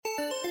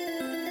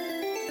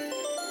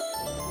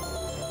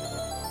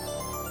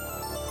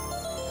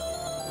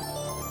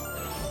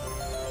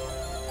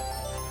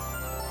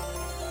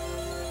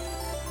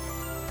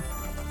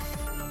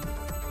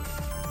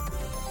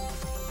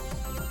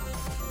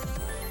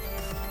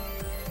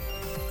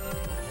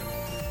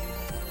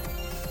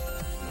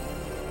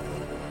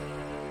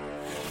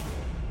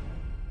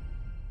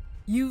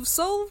You've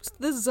solved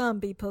the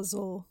zombie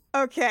puzzle.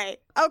 Okay,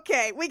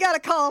 we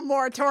gotta call a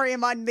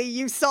moratorium on the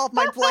you solve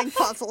my blank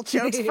puzzle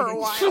jokes for a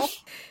while.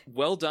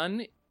 Well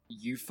done.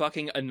 You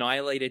fucking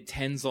annihilated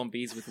 10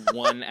 zombies with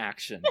one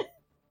action.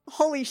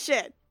 Holy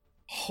shit.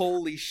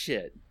 Holy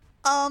shit.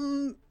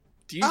 Do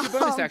you use your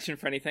bonus action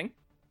for anything?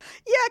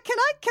 Yeah, can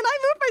I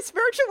move my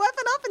spiritual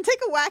weapon up and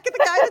take a whack at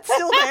the guy that's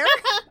still there?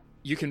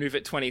 You can move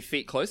it 20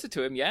 feet closer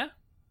to him, yeah?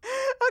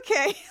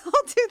 Okay,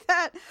 I'll do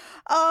that.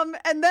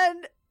 And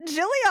then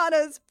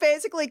Jilliana's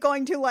basically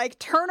going to, like,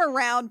 turn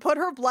around, put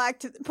her back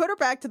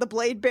to the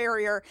blade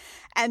barrier,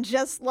 and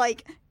just,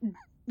 like,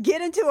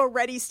 get into a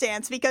ready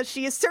stance, because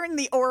she is certain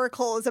the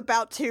Oracle is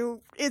about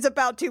to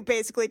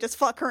basically just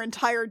fuck her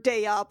entire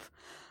day up.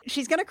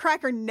 She's gonna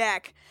crack her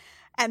neck,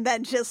 and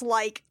then just,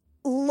 like,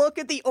 look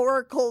at the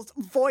Oracle's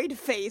void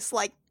face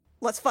like,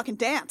 let's fucking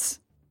dance.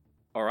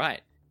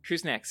 Alright,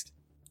 who's next?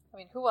 I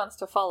mean, who wants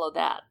to follow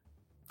that?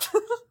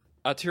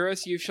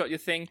 Arturos, you've shot your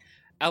thing.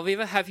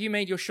 Alviva, have you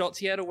made your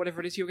shots yet, or whatever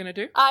it is you're gonna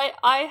do?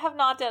 I have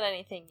not done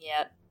anything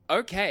yet.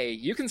 Okay,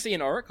 you can see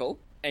an Oracle,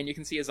 and you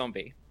can see a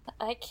zombie.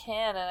 I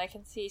can, and I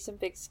can see some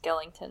big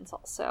skeletons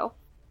also.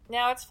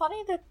 Now, it's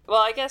funny that...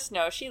 Well, I guess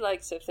no, she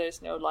likes if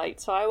there's no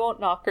light, so I won't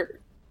knock her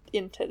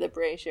into the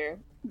brazier.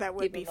 That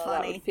would be funny.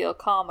 That would feel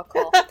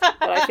comical,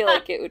 but I feel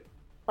like it would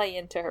play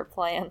into her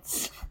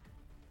plans.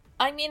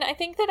 I mean, I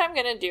think that I'm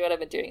gonna do what I've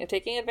been doing. I'm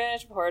taking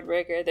advantage of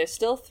Hordebreaker. There's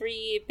still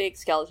 3 big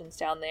skeletons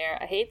down there.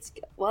 I hate...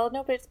 well,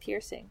 no, but it's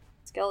piercing.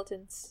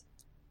 Skeletons.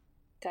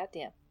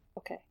 Goddamn.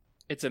 Okay.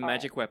 It's a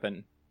magic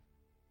weapon.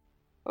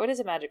 What is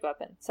a magic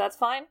weapon? So that's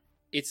fine?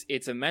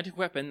 It's a magic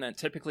weapon that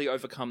typically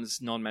overcomes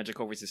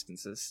non-magical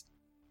resistances.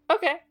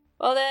 Okay.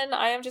 Well, then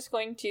I am just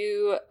going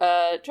to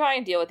try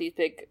and deal with these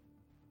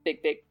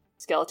big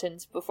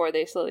skeletons before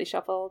they slowly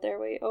shuffle their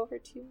way over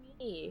to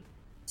me.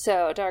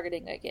 So,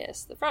 targeting, I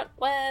guess, the front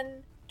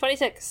one.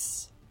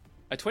 26.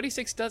 A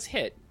 26 does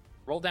hit.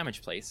 Roll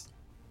damage, please.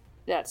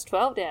 That's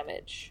 12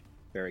 damage.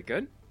 Very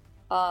good.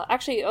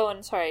 Actually,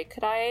 Owen, sorry,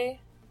 could I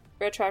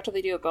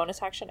retroactively do a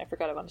bonus action? I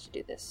forgot I wanted to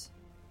do this.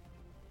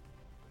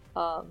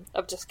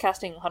 Of just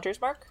casting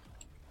Hunter's Mark?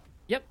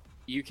 Yep,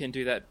 you can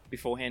do that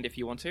beforehand if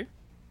you want to.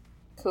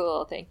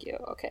 Cool, thank you.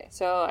 Okay,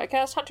 so I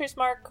cast Hunter's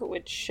Mark,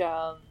 which,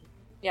 I'm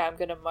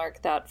gonna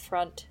mark that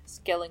front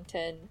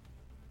skeleton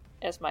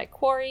as my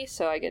quarry,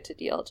 so I get to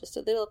deal just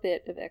a little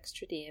bit of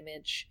extra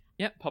damage.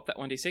 Yep, pop that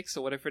 1d6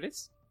 or whatever it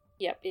is.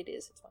 Yep, it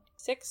is. It's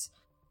 1d6.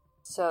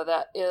 So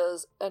that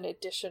is an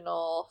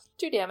additional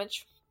 2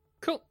 damage.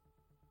 Cool.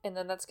 And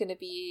then that's gonna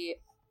be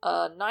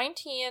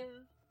 19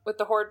 with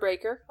the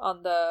Hordebreaker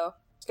on the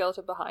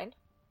skeleton behind.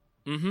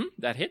 Mm-hmm,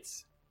 that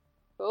hits.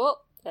 Cool.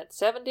 That's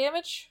 7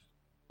 damage.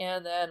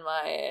 And then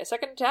my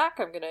second attack,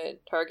 I'm gonna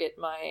target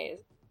my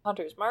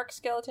Hunter's Mark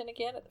skeleton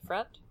again at the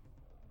front.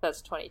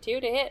 That's 22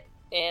 to hit.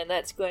 And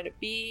that's going to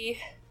be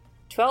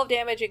 12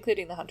 damage,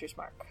 including the Hunter's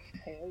Mark.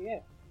 Hell yeah.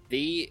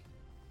 The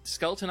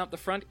skeleton up the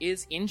front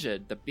is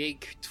injured. The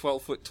big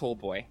 12-foot tall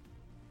boy.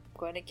 I'm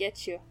going to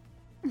get you.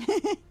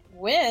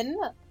 Wynn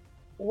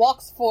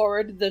walks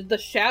forward, the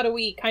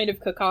shadowy kind of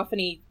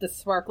cacophony, the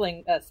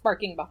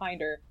sparking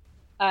behind her,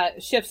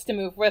 shifts to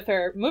move with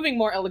her, moving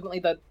more elegantly,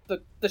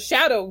 the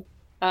shadow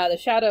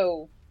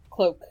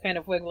cloak kind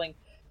of wiggling.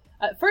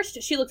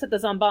 First, she looks at the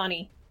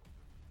Zambani,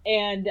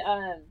 and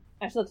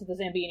she looks at the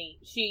Zambini.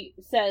 She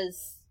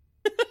says,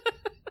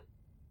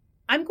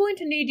 I'm going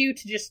to need you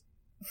to just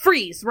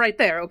freeze right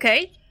there,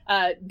 okay?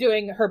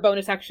 Doing her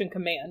bonus action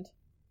command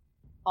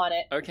on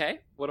it.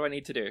 Okay, what do I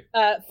need to do?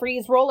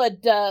 Freeze, roll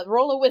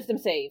a wisdom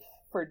save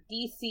for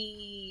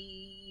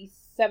DC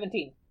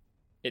 17.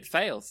 It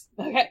fails.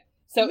 Okay,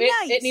 so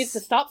nice. it needs to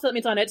stop, so that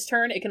means on its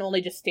turn, it can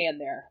only just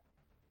stand there.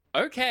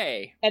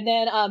 Okay. And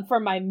then for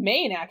my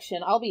main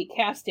action, I'll be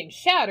casting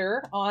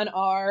Shatter on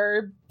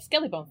our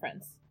Skellybone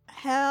friends.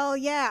 Hell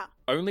yeah.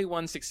 Only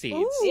one succeeds.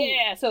 Ooh.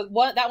 Yeah, so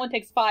that one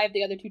takes 5,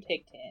 the other 2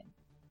 take 10.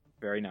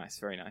 Very nice,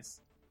 very nice.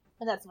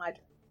 And that's my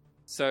turn.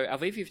 So,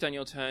 Alviv, you've done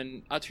your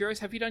turn. Arturos,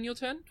 have you done your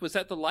turn? Was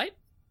that the light?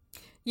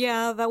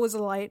 Yeah, that was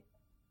a light.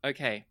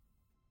 Okay.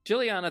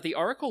 Juliana, the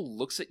Oracle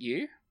looks at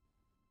you.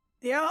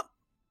 Yep.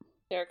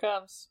 Here it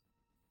comes.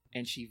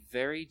 And she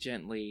very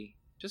gently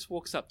just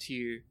walks up to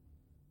you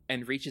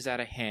and reaches out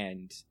a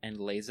hand and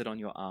lays it on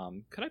your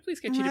arm. Could I please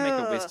get you to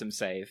make a wisdom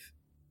save?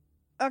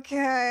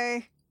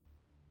 Okay.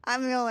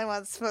 I'm the only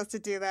one supposed to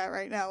do that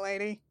right now,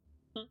 lady.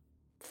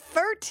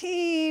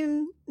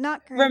 13.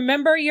 Not great.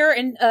 Remember your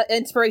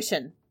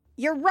inspiration.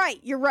 You're right.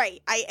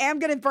 I am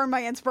going to burn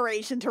my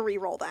inspiration to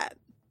reroll that.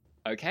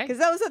 Okay. Because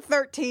that was a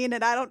 13,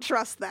 and I don't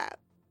trust that.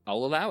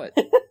 I'll allow it.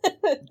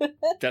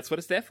 That's what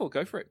it's there for.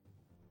 Go for it.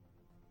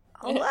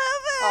 11!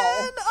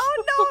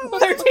 Oh no, it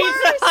was 13's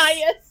the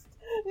highest!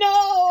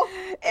 No!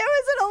 It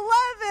was an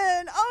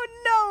 11! Oh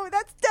no,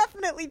 that's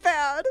definitely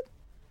bad.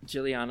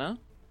 Juliana,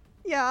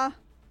 Yeah.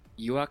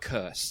 you are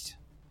cursed.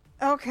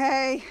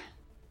 Okay.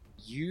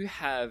 You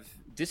have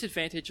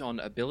disadvantage on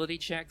ability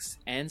checks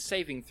and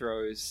saving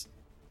throws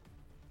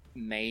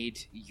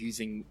made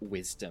using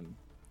wisdom.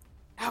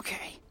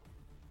 Okay.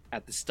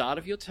 At the start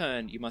of your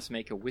turn, you must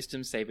make a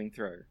wisdom saving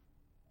throw.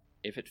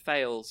 If it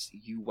fails,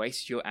 you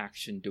waste your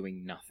action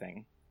doing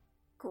nothing.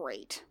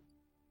 Great.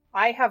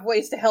 I have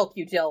ways to help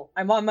you, Jill.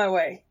 I'm on my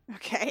way.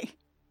 Okay.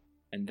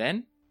 And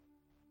then,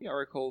 the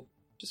Oracle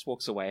just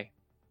walks away.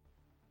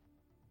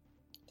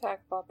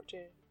 Attack of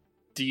opportunity.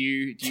 Do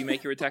you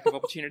make your attack of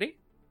opportunity?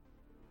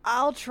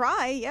 I'll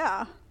try,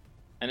 yeah.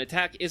 An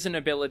attack is not an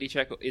ability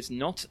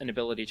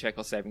check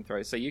or saving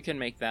throw, so you can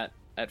make that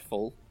at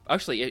full.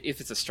 Actually, if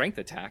it's a strength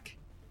attack,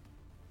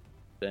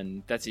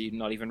 then that's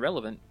not even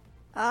relevant.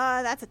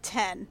 That's a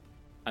 10.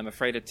 I'm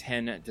afraid a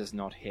 10 does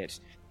not hit.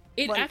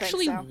 It Wouldn't think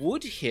actually so.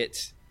 would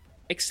hit,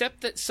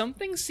 except that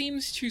something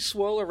seems to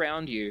swirl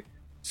around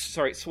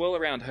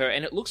her,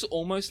 and it looks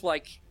almost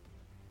like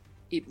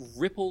it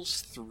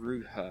ripples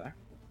through her.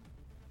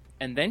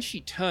 And then she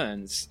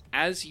turns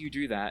as you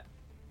do that,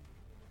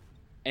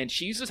 and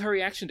she uses her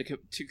reaction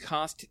to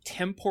cast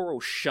Temporal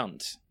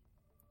Shunt.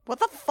 What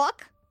the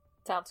fuck?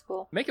 Sounds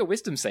cool. Make a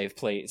wisdom save,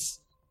 please.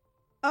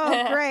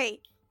 Oh,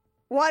 great.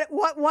 What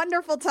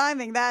wonderful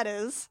timing that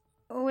is.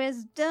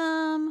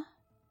 Wisdom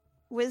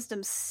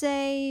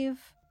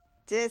save,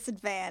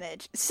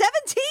 disadvantage.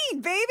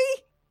 17, baby!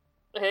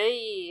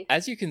 Hey.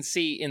 As you can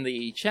see in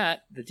the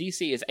chat, the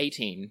DC is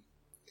 18.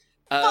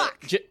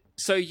 Fuck!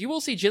 So you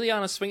will see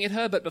Jilliana swing at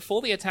her, but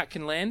before the attack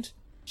can land,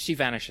 she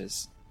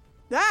vanishes.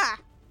 Ah!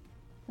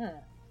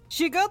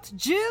 She got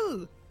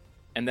Jill!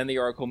 And then the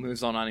Oracle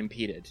moves on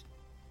unimpeded.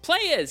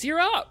 Players, you're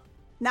up!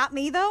 Not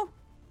me, though?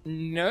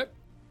 Nope,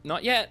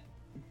 not yet.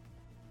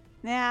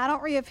 Nah, I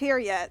don't reappear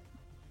yet.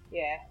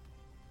 Yeah.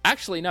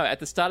 Actually, no, at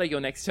the start of your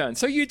next turn.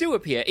 So you do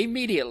appear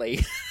immediately.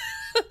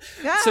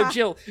 Ah! So,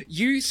 Jill,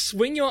 you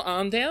swing your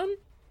arm down,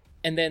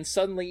 and then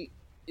suddenly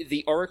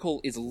the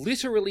Oracle is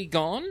literally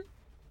gone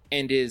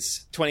and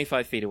is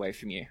 25 feet away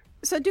from you.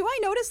 So do I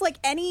notice,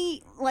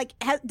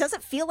 does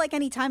it feel like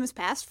any time has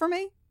passed for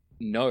me?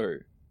 No,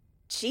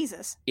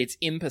 Jesus. it's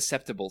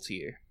imperceptible to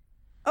you.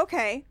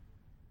 Okay.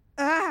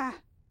 Ah,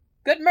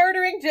 Good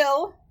murdering,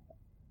 Jill.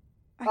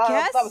 I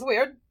guess. That was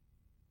weird.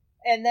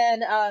 And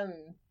then,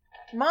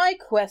 my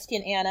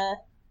question, Anna,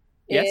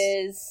 Yes?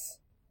 is...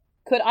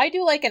 Could I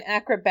do, like, an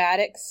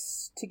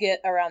acrobatics to get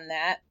around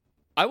that?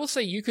 I will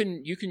say you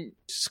can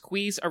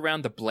squeeze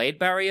around the blade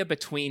barrier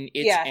between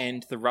it Yeah.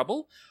 and the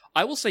rubble.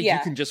 I will say you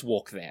Yeah. can just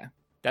walk there.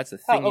 That's a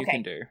thing you okay.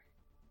 can do.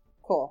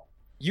 Cool.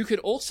 You could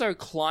also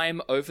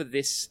climb over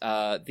this,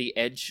 the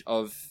edge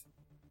of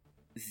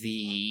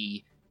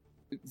the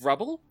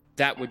rubble.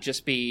 That would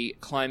just be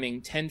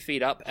climbing 10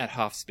 feet up at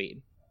half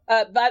speed.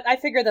 But I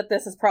figured that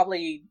this is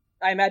probably...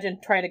 I imagine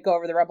trying to go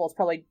over the rubble is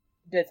probably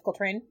difficult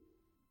terrain.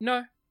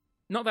 No,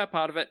 not that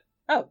part of it.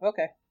 Oh,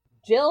 okay.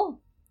 Jill?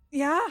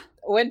 Yeah?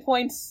 Wynn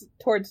points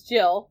towards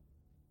Jill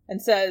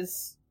and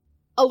says,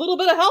 "A little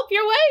bit of help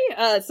your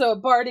way?" So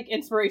bardic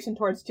inspiration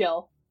towards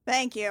Jill.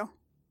 Thank you.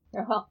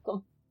 You're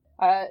welcome.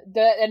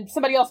 And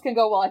somebody else can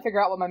go while I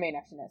figure out what my main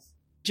action is.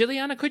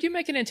 Jilliana, could you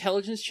make an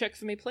intelligence check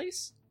for me,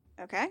 please?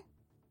 Okay.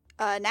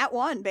 Nat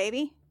 1,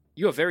 baby.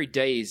 You are very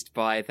dazed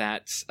by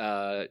that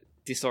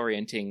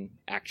disorienting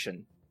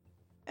action.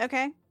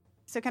 Okay.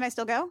 So can I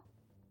still go?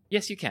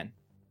 Yes, you can.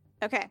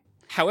 Okay.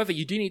 However,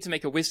 you do need to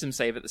make a wisdom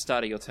save at the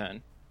start of your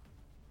turn.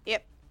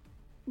 Yep.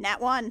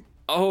 Nat 1.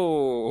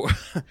 Oh.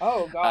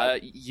 Oh, God.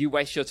 You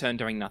waste your turn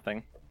doing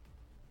nothing.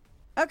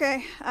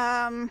 Okay.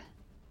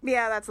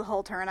 Yeah, that's the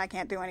whole turn. I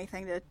can't do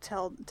anything to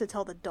tell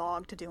the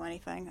dog to do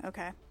anything.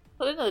 Okay.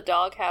 Well, didn't the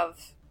dog have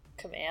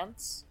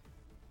commands?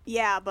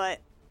 Yeah, but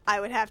I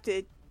would have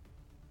to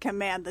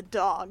command the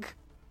dog,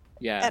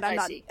 Yeah. and I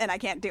see. and I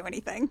can't do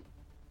anything.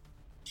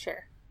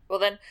 Sure. Well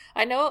then,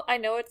 I know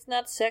it's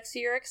not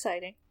sexy or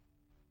exciting,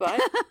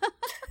 but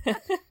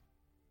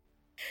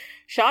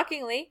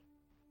shockingly,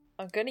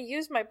 I'm gonna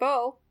use my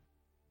bow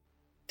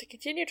to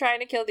continue trying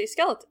to kill these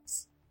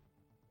skeletons.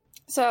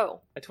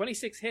 So, A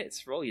 26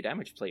 hits. Roll your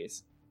damage,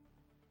 please.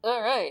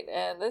 alright,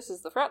 and this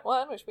is the front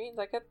one, which means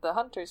I get the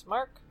hunter's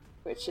mark,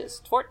 which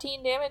is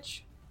 14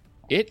 damage.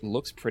 It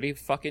looks pretty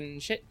fucking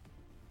shit.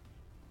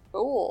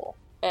 Cool.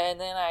 And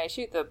then I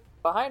shoot the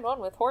behind one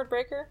with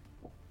Hordebreaker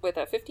with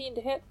a 15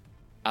 to hit.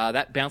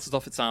 That bounces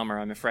off its armor,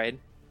 I'm afraid.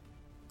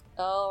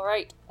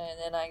 Alright, and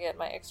then I get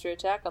my extra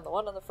attack on the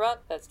one on the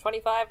front. That's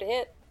 25 to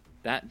hit.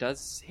 That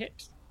does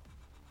hit.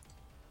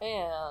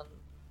 And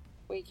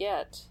we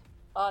get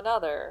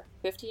another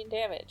 15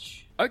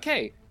 damage.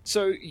 Okay,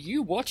 so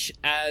you watch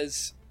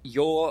as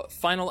your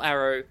final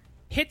arrow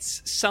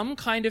hits some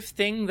kind of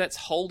thing that's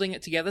holding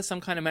it together, some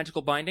kind of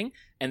magical binding,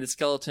 and the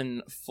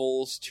skeleton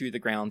falls to the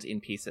ground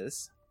in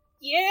pieces.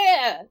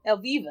 Yeah!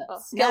 Elviva. Oh,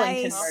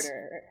 Skeleton nice.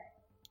 murder.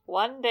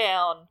 One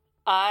down.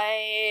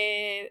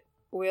 I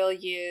will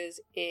use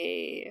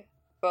a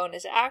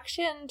bonus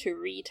action to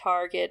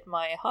retarget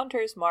my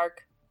hunter's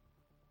mark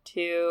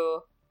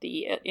to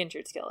the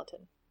injured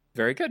skeleton.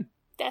 Very good.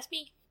 That's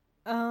me.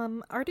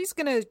 Artie's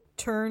gonna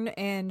turn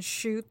and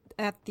shoot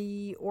at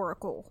the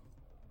Oracle.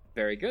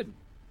 Very good.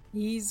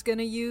 He's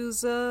gonna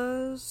use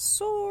a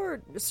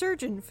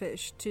surgeon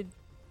fish to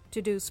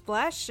do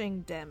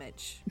splashing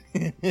damage.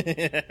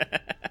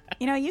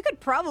 You know, you could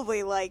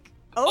probably, like...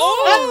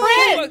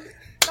 Oh! crit!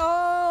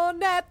 Oh,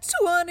 nat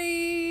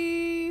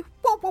 20!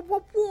 Wah, wah, wah,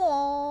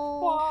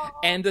 wah.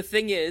 And the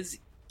thing is,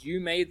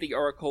 you made the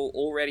Oracle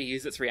already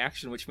use its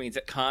reaction, which means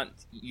it can't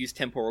use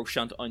Temporal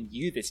Shunt on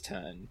you this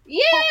turn.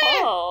 Yeah!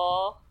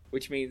 Oh.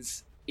 Which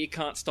means it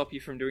can't stop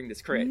you from doing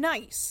this crit.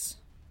 Nice.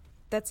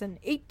 That's an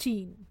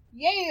 18.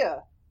 Yeah!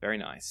 Very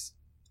nice.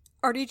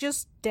 Artie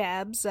just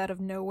dabs out of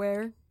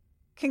nowhere.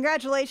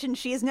 Congratulations,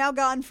 she has now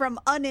gone from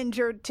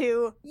uninjured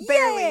to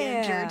barely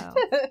injured.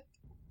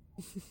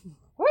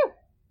 Woo!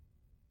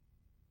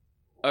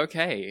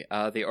 Okay,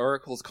 the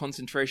Oracle's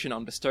concentration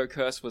on Bestow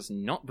Curse was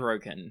not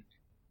broken.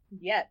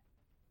 Yet.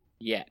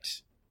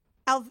 Yet.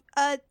 Wynn,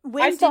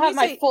 I still did have you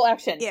my say- full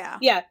action. Yeah.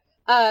 Yeah.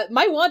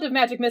 My Wand of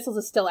Magic Missiles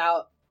is still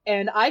out,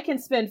 and I can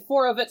spend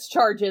 4 of its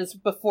charges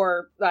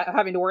before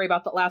having to worry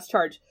about the last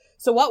charge.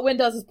 So what Wynn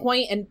does is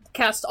point and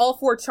cast all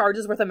 4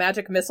 charges worth of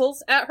magic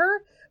missiles at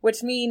her,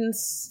 which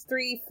means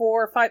 3,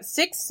 4, 5,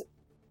 6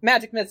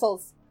 magic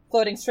missiles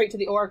floating straight to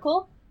the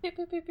Oracle. Pew,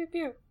 pew, pew, pew,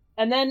 pew.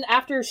 And then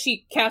after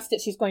she casts it,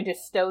 she's going to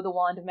stow the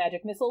Wand of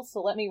Magic Missiles.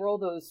 So let me roll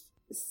those.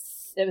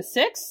 It was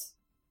 6?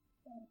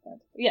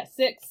 Yeah,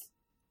 6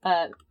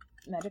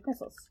 magic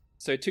missiles.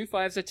 So 2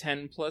 5s are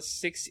 10, plus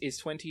 6 is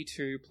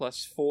 22,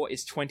 plus 4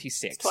 is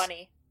 26. It's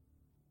 20.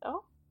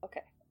 Oh,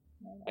 okay.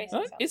 Wait,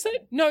 Huh? Is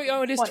it? No,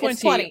 it is 20.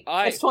 It's 20.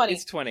 It's 20.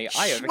 It's 20. I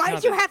overcounted. Why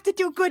did you have to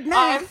do good I'm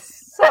math?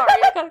 sorry,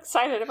 I got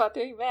excited about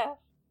doing math.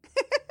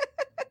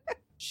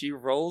 She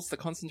rolls the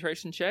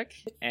concentration check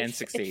and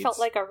succeeds. It felt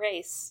like a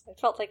race. It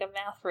felt like a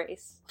math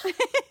race.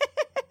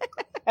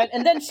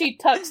 And then she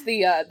tucks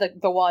the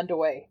wand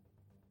away.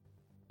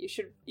 You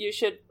should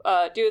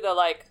do the,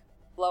 like,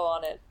 blow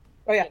on it.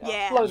 Oh yeah,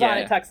 Yeah. blows on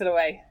Yeah. it, tucks it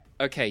away.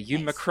 Okay, you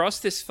Nice.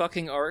 macross this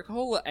fucking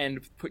Oracle and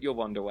put your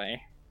wand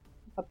away.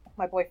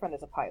 My boyfriend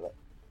is a pilot.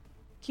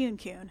 Coon.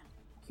 Cute.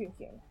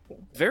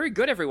 Very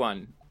good,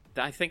 everyone.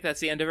 I think that's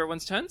the end of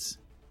everyone's turns.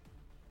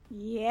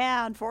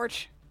 Yeah,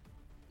 unfortunately.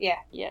 Yeah.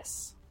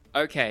 Yes.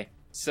 Okay,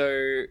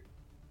 so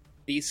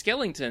the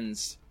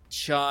skeletons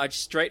charge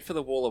straight for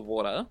the wall of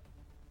water,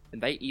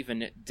 and they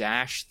even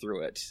dash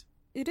through it.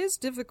 It is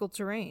difficult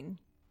terrain.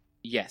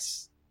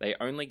 Yes, they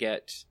only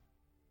get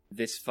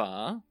this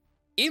far.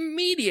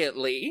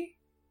 Immediately,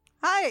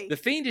 Hi. the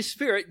fiendish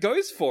spirit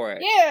goes for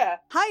it. Yeah!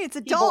 Hi, it's a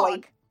Hey,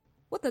 dog. boy.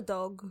 What the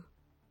dog?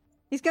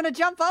 He's gonna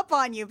jump up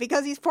on you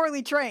because he's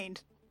poorly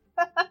trained.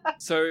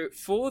 So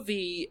for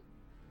the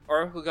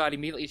Oracle Guard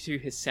immediately to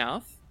his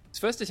south, his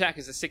first attack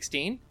is a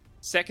 16,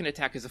 second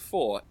attack is a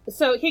 4.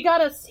 So he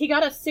got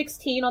a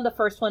 16 on the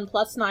first one,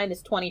 plus 9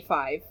 is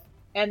 25.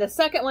 And the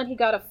second one he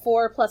got a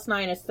 4 plus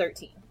 9 is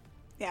 13.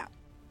 Yeah.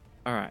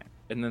 Alright,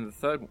 and then the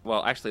third,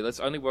 well actually let's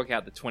only work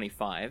out the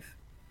 25.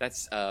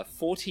 That's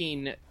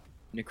 14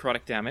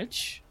 necrotic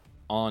damage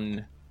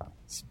on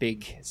this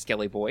big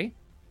skelly boy.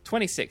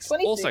 26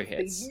 also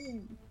hits.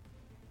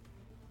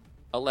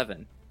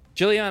 11.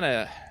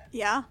 Juliana,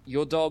 Yeah.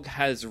 your dog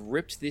has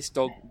ripped this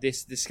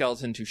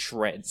skeleton to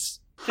shreds.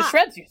 To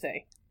shreds, you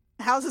say?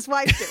 How's his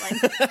wife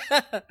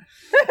doing?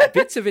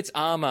 Bits of its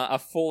armor are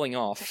falling To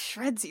off.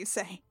 shreds, you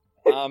say.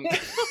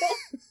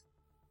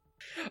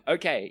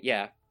 Okay,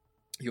 yeah.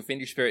 Your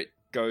fiendish spirit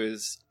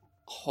goes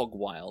hog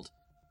wild.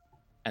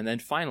 And then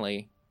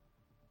finally,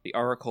 the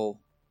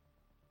Oracle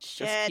just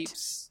Shit.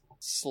 keeps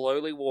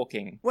slowly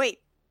walking. Wait,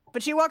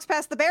 but she walks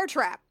past the bear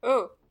trap.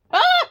 Oh,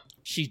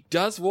 She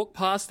does walk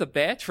past the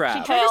bear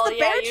trap. Triggers hell the yeah!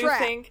 bear You trap.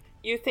 think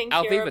you're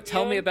Alviva,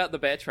 tell me immune? about the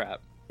bear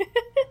trap.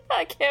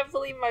 I can't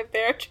believe my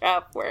bear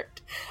trap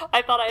worked.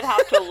 I thought I'd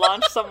have to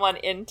launch someone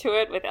into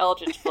it with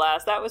Eldritch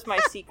Blast. That was my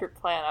secret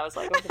plan. I was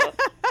like,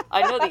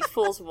 I know these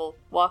fools will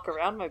walk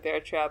around my bear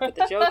trap, but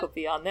the joke will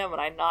be on them when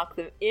I knock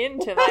them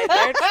into my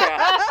bear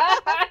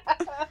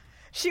trap.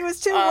 She was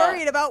too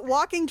worried about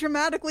walking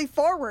dramatically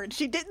forward.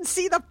 She didn't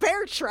see the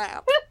bear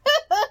trap.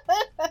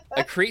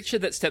 A creature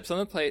that steps on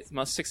the plate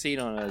must succeed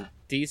on a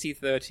DC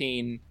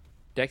 13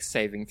 dex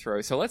saving throw.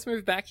 So let's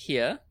move back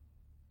here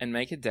and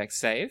make a dex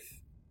save.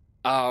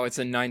 Oh, it's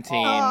a 19.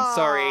 Aw.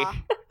 Sorry.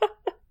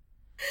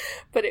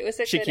 But it was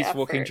a She good keeps effort.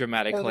 walking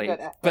dramatically. It was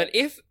a good effort. But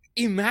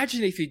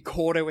imagine if you'd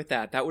caught her with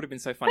that. That would have been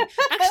so funny.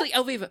 Actually,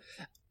 Alviva,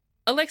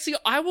 Alexia,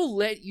 I will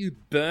let you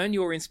burn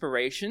your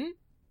inspiration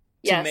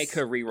to Yes. make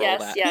her reroll yes,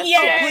 that. Yes,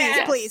 Yeah.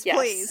 yes, Please, yes,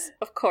 please.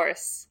 Of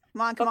course.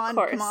 Come on, come Of on,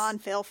 course. come on.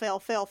 Fail.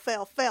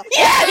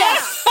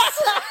 Yes!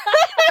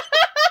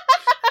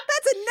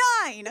 That's a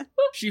 9.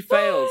 She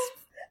fails.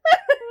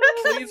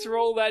 Please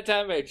roll that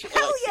damage. Hell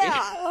Alexia.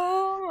 yeah.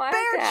 Oh my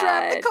Bear god.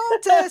 trap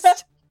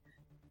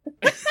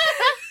the cultist.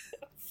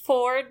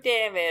 4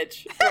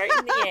 damage right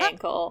in the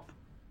ankle.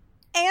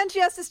 And she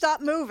has to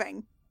stop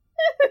moving.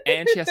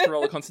 And she has to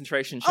roll a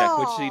concentration check,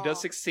 which she Aw.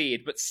 does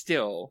succeed, but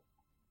still.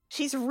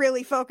 She's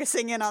really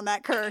focusing in on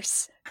that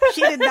curse.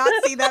 She did not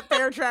see that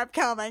bear trap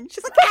coming.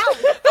 She's like, ow!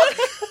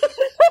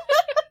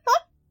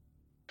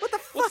 What the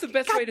fuck? What's the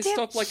best way to Goddamn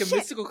stop like a shit.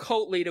 mystical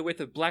cult leader with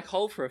a black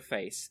hole for a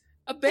face?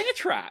 A bear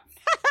trap!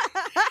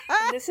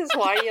 This is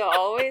why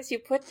you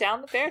put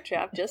down the bear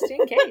trap just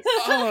in case.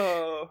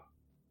 Oh.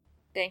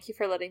 Thank you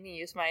for letting me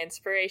use my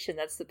inspiration.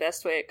 That's the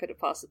best way it could have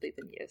possibly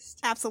been used.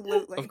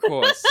 Absolutely. Of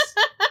course.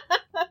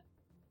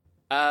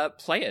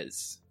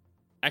 Players.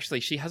 Actually,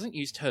 she hasn't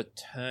used her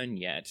turn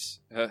yet,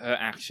 her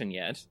action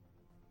yet.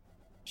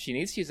 She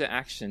needs to use her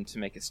action to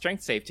make a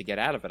strength save to get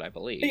out of it, I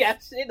believe.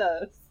 Yes, she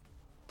does.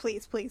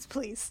 Please, please,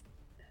 please.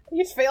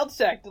 You failed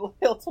check to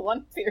deals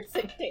 1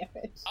 piercing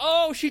damage.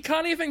 Oh, she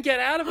can't even get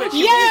out of it.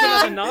 She Yeah!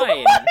 rolls another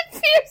 9.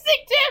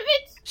 Piercing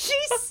damage!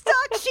 She's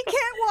stuck! She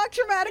can't walk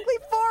dramatically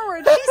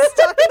forward! She's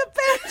stuck in the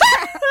bear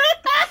trap!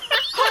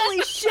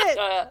 Holy shit!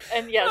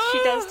 And yes, she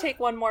does take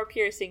 1 more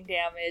piercing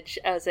damage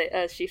as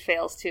she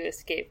fails to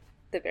escape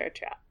the bear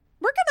trap.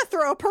 We're gonna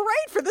throw a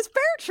parade for this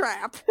bear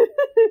trap!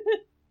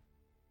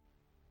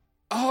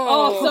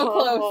 Oh, so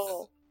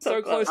close.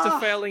 So close to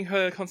failing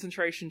her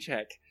concentration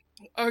check.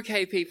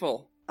 Okay,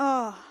 people.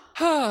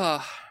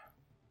 Oh.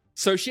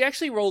 So she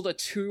actually rolled a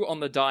 2 on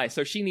the die,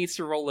 so she needs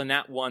to roll a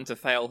nat 1 to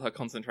fail her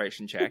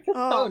concentration check.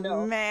 Oh,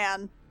 no.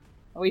 man.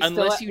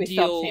 Unless you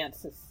deal- have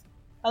chances.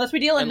 Unless we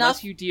deal enough.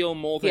 Unless you deal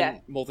more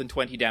than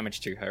 20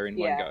 damage to her in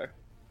one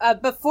go.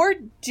 Before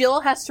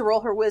Jill has to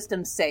roll her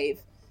wisdom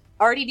save,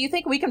 Artie, do you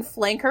think we can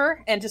flank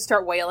her and just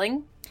start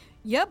wailing?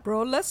 Yeah,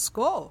 bro, let's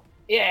go.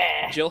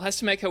 Yeah. Jill has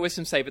to make her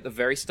wisdom save at the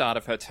very start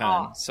of her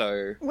turn,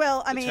 so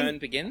Well, I the mean, turn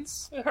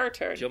begins. Her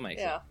turn. Jill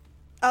makes it.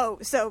 oh,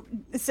 so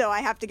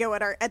I have to go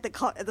at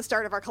the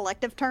start of our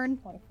collective turn.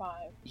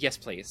 25. Yes,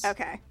 please.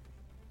 Okay.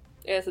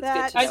 Yes, it's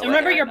That- good to know. Remember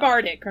whether your or not.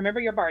 bardic. Remember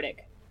your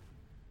bardic.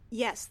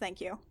 Yes, thank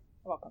you. You're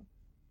welcome.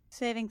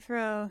 Saving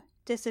throw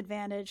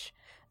disadvantage.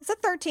 It's a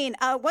 13.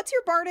 What's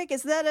your bardic?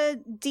 Is that a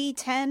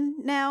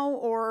D10 now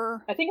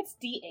or? I think it's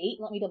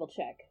D8. Let me double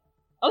check.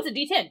 Oh, it's a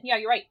D10. Yeah,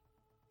 you're right.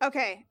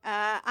 Okay.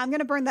 I'm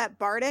gonna burn that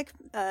bardic.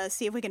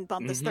 See if we can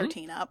bump this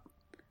 13 up.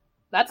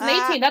 That's an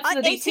 18. That's the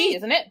DC, 18.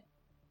 isn't it?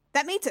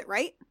 That meets it,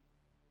 right?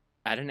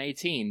 At an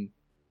 18,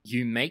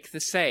 you make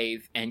the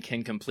save and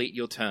can complete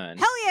your turn.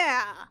 Hell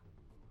yeah!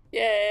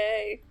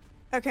 Yay!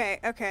 Okay.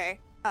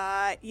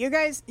 You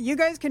guys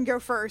can go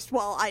first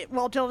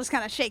while Jill just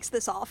kind of shakes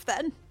this off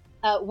then.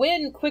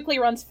 Wynn quickly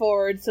runs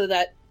forward so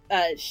that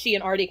she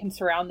and Artie can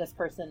surround this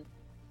person,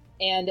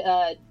 and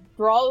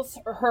draws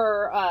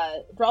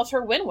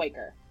her Wind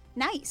Waker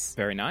Nice.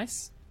 Very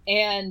nice.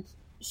 and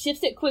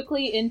shifts it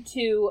quickly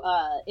into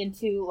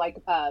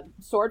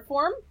sword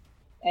form,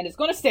 and it's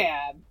going to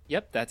stab.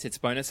 Yep, that's its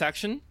bonus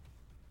action.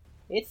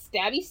 It's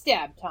stabby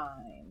stab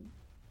time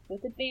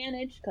with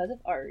advantage because of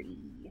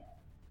Artie.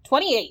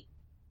 28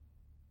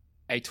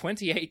 A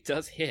 28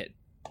 does hit.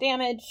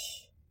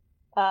 damage.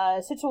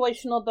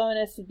 Situational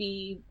bonus would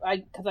be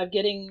because I'm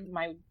getting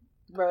my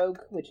rogue,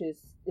 which is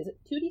it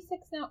 2d6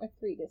 now or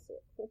 3d6?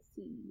 Let's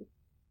see.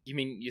 You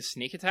mean your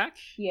sneak attack?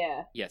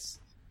 Yeah, Yes.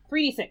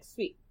 3d6.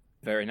 Sweet.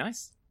 Very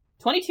nice.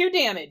 22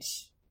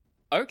 damage.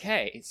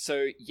 Okay,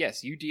 so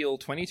yes, you deal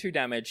 22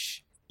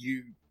 damage.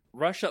 You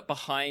rush up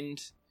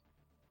behind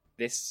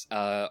this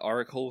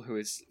oracle who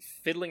is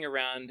fiddling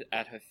around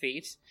at her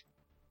feet,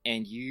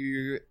 and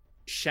you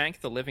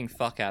shank the living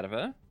fuck out of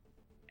her,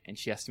 and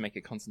she has to make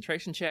a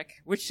concentration check,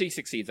 which she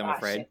succeeds, I'm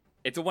afraid. Shit.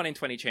 It's a 1 in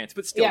 20 chance,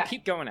 but still, Yeah.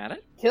 keep going at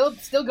it.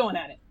 Still going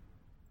at it.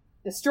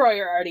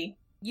 Destroyer, Artie.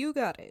 You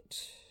got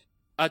it.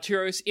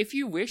 Arturos, if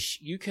you wish,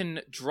 you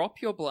can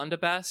drop your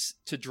blunderbuss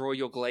to draw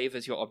your glaive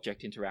as your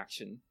object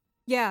interaction.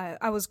 Yeah,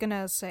 I was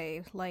gonna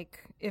say,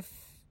 like, if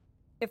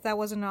that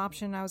was an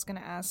option, I was gonna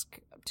ask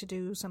to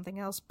do something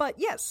else. But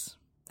yes,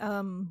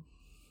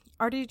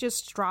 Artie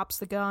just drops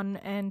the gun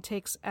and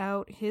takes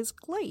out his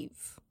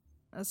glaive.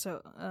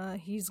 So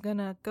he's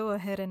gonna go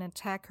ahead and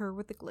attack her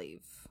with the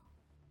glaive.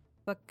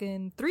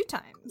 Fucking 3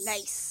 times.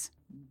 Nice.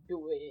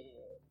 Do it.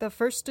 The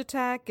first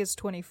attack is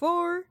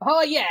 24.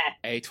 Oh, yeah.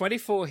 A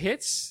 24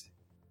 hits.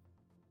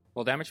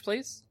 Roll damage,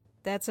 please.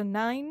 That's a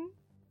 9.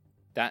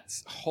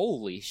 That's...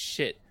 holy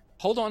shit.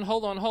 Hold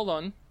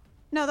on.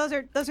 No, those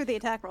are the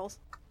attack rolls.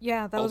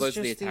 Yeah, that was Those just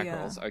are the attack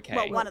rolls. Okay.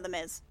 Well, one of them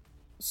is.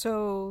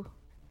 So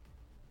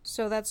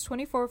that's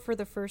 24 for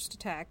the first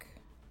attack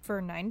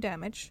for 9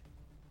 damage.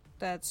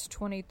 That's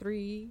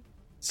 23.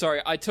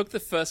 Sorry, I took the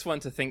first one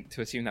to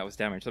assume that was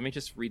damage. Let me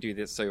just redo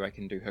this so I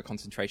can do her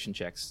concentration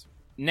checks.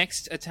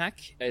 Next attack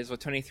is a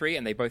 23,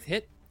 and they both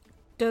hit.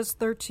 Does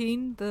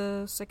 13,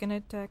 the second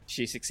attack?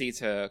 She succeeds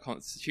her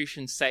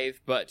constitution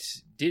save, but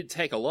did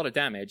take a lot of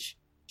damage.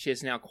 She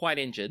is now quite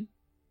injured.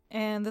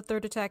 And the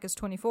third attack is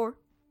 24.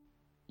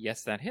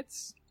 Yes, that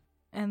hits.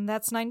 And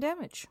that's 9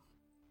 damage.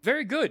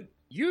 Very good.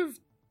 You've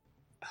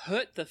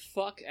hurt the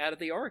fuck out of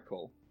the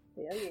Oracle.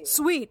 Hell yeah.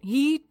 Sweet.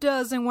 He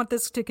doesn't want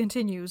this to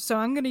continue, so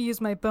I'm going to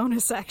use my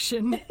bonus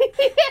action.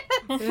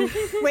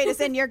 Wait, as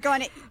in you're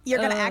gonna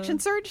action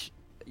surge?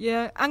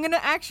 Yeah, I'm going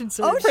to action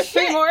surge. Oh, For 3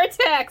 shit. more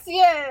attacks,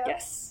 yeah!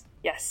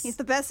 Yes. He's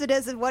the best it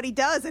is at what he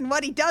does, and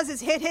what he does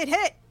is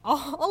hit.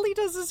 All he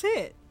does is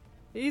hit.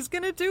 He's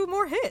going to do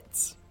more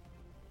hits.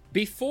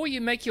 Before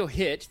you make your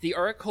hit, the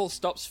Oracle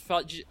stops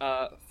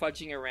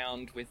fudging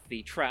around with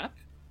the trap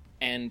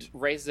and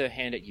raises her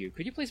hand at you.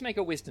 Could you please make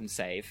a wisdom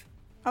save?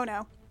 Oh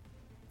no.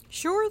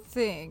 Sure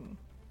thing.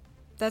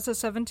 That's a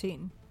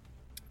 17.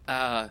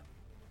 The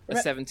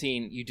a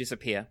 17, you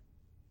disappear.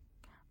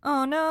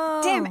 Oh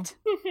no! Damn it.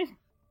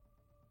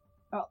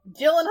 Oh,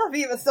 Jill and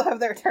Aviva still have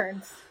their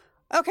turns.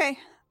 Okay.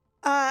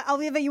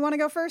 Alviva, you want to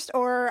go first,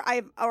 or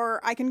I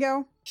can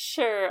go?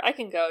 Sure, I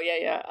can go.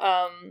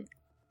 Yeah.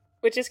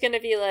 Which is going to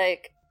be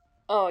like,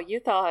 oh, you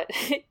thought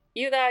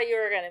you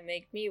were going to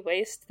make me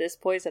waste this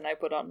poison I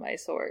put on my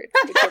sword,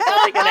 which I'm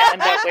probably going to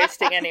end up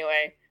wasting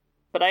anyway.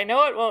 But I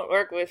know it won't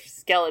work with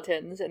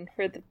skeletons, and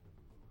for the,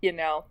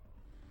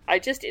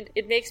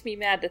 it makes me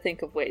mad to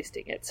think of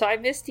wasting it. So I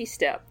Misty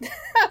Step.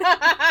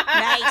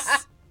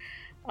 Nice.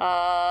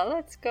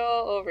 Let's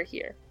go over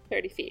here,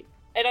 30 feet.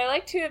 And I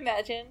like to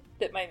imagine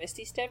that my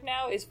Misty Step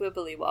now is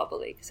wibbly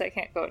wobbly, because I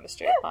can't go in a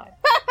straight line.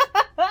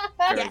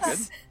 Very good.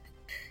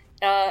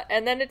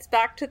 And then it's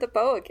back to the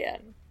bow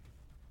again.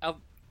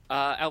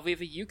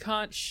 Alviva, you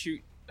can't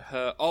shoot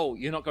her. Oh,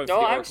 you're not going for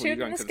No, the I'm oracle, you're shooting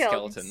going the for the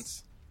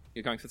skeletons.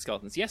 You're going for the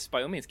skeletons. Yes,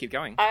 by all means, keep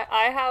going.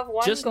 I have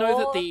one Just goal. know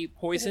that the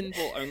poison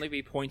will only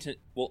be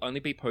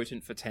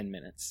potent for 10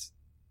 minutes.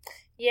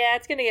 Yeah,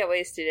 it's gonna get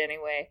wasted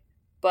anyway.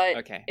 But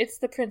Okay. it's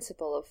the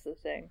principle of the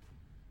thing.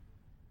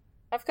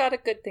 I've got a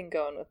good thing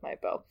going with my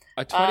bow.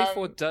 A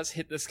 24 does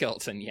hit the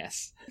skeleton,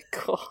 yes.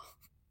 Cool.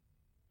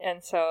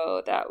 And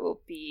so that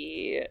will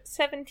be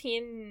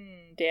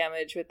 17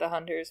 damage with the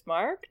Hunter's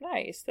Mark.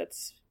 Nice.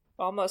 That's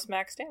almost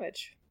max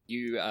damage.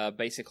 You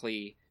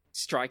basically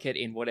strike it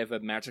in whatever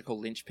magical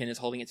linchpin is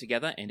holding it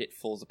together, and it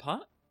falls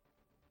apart.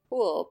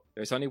 Cool.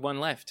 There's only one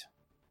left.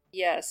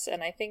 Yes,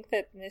 and I think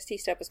that Misty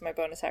Step is my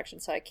bonus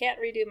action, so I can't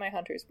redo my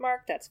Hunter's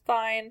Mark. That's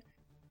fine.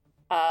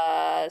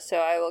 So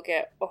I will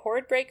get a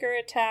Horde Breaker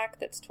attack.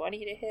 That's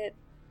 20 to hit.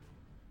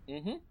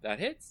 That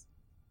hits.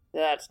 So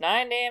that's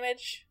 9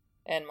 damage.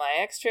 And my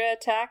extra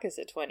attack is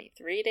a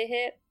 23 to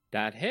hit.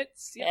 That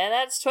hits. Yep. And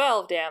that's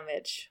 12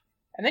 damage.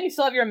 And then you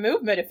still have your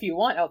movement if you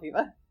want,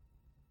 Alviva.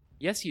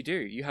 Yes, you do.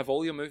 You have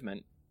all your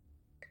movement.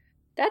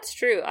 That's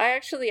true. I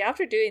actually,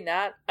 after doing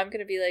that, I'm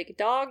going to be like,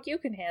 dog, you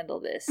can handle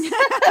this.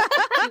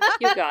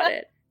 you got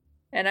it.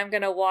 And I'm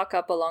going to walk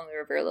up along the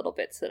river a little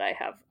bit so that I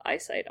have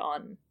eyesight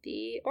on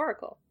the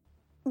oracle.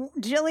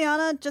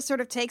 Jilliana just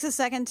sort of takes a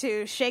second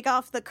to shake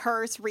off the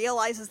curse,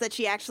 realizes that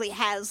she actually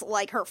has,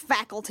 her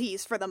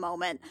faculties for the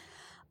moment,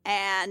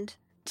 and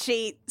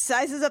she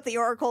sizes up the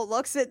oracle,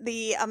 looks at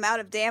the amount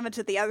of damage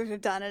that the others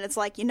have done, and it's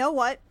like, you know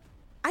what?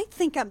 I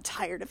think I'm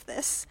tired of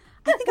this.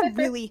 I think I'm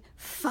really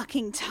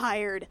fucking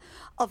tired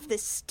of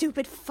this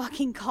stupid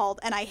fucking cult,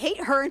 and I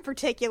hate her in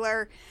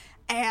particular,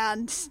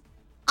 and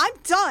I'm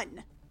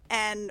done.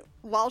 And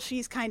while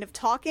she's kind of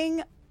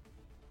talking,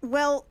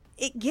 well,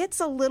 it gets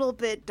a little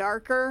bit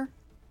darker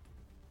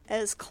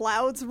as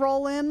clouds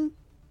roll in.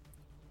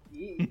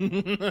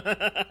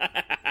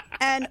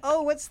 And,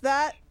 oh, what's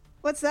that?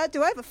 What's that?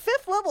 Do I have a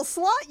 5th level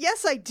slot?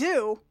 Yes, I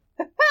do.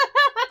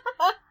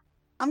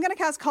 I'm gonna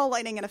cast Call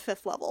Lightning at a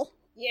 5th level.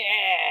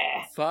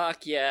 Yeah!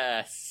 Fuck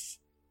yes.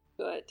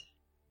 Good.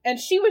 And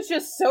she was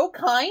just so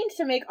kind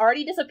to make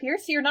Artie disappear,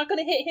 so you're not going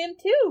to hit him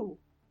too.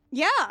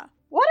 Yeah.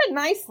 What a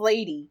nice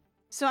lady.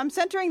 So I'm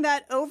centering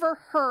that over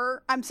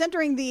her. I'm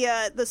centering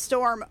the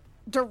storm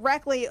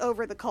directly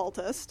over the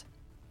cultist,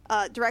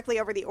 directly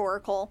over the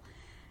oracle,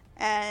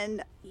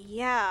 and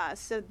yeah.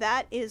 So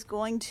that is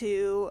going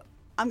to.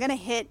 I'm gonna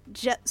hit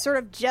sort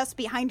of just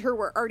behind her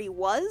where Artie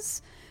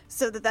was,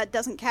 so that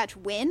doesn't catch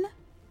wind.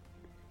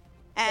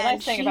 And the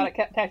nice thing about it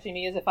catching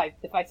me is if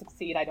I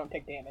succeed, I don't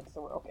take damage,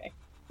 so we're okay.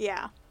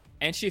 Yeah.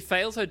 And she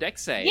fails her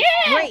dex save.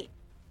 Yeah! Great.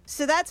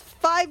 So that's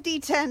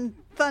 5d10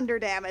 thunder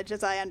damage,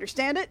 as I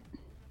understand it.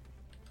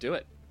 Do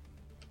it.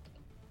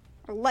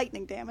 Or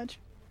lightning damage.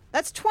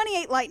 That's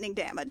 28 lightning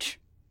damage.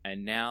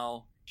 And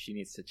now she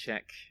needs to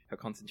check her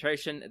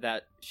concentration.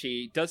 That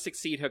she does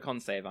succeed her con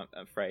save, I'm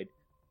afraid.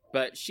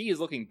 But she is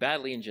looking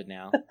badly injured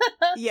now.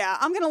 Yeah,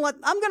 I'm gonna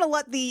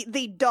let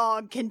the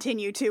dog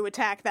continue to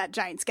attack that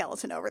giant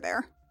skeleton over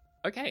there.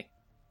 Okay.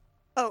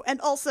 Oh,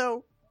 and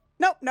also,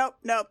 nope.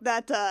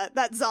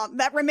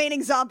 That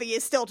remaining zombie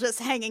is still just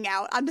hanging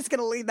out. I'm just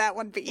gonna leave that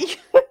one be.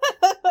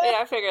 Yeah,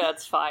 I figure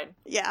that's fine.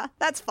 Yeah,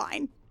 that's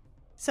fine.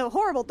 So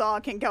horrible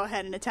dog can go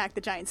ahead and attack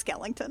the giant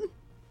skeleton.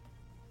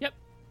 Yep.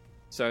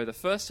 So the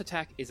first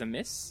attack is a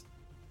miss.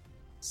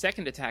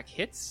 Second attack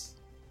hits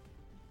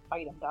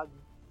Fight him, doggy.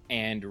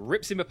 and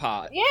rips him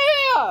apart.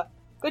 Yeah!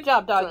 Good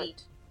job, doggy.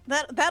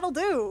 That'll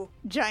do,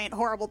 giant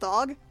horrible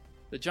dog.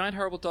 The giant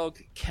horrible dog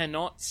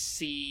cannot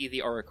see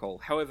the oracle.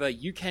 However,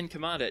 you can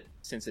command it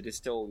since it is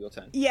still your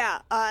turn. Yeah,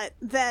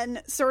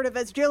 then sort of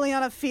as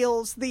Juliana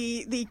feels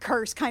the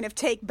curse kind of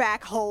take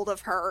back hold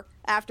of her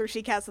after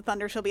she casts the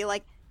thunder, she'll be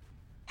like,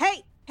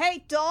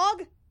 Hey,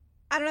 dog!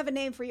 I don't have a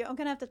name for you. I'm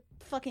gonna have to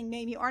fucking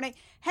name you, aren't I?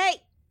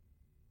 Hey!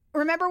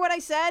 Remember what I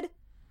said?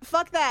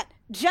 Fuck that.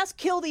 Just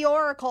kill the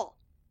oracle.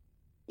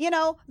 You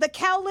know, the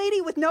cow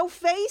lady with no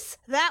face?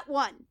 That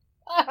one.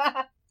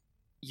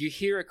 You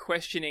hear a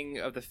questioning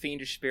of the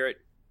fiendish spirit,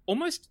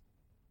 almost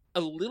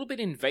a little bit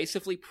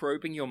invasively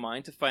probing your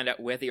mind to find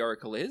out where the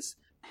oracle is,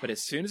 but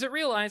as soon as it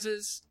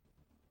realizes,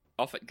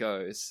 off it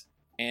goes,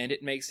 and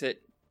it makes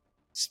it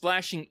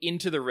splashing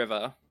into the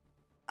river.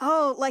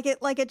 Oh, like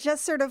it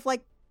just sort of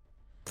like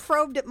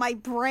probed at my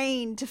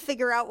brain to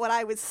figure out what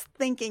I was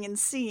thinking and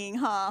seeing,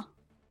 huh?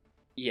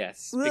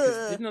 Yes, because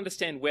Ugh. it didn't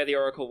understand where the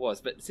oracle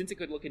was, but since it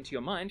could look into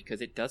your mind,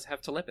 because it does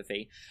have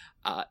telepathy,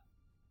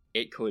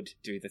 it could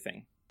do the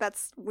thing.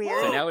 That's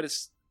weird. So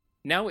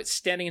now it's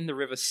standing in the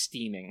river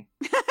steaming.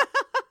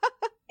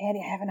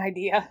 Annie, I have an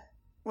idea.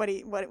 What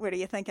are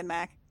you thinking,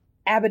 Mac?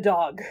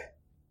 Abadog.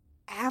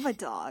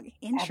 Avadog.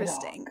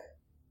 Interesting.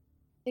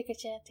 Take a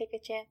chance, take a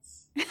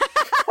chance.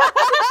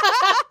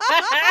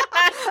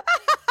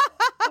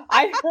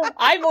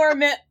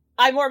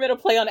 I more meant a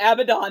play on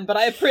Abaddon, but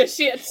I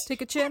appreciate.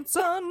 Take a chance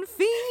on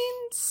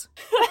fiends.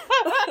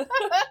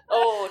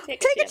 Oh, take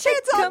Take a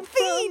chance on Come from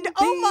Fiend!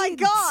 Oh my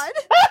Fiends. god!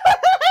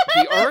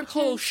 The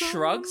oracle Chance on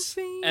shrugs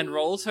fiends. and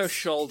rolls her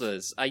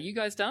shoulders. Are you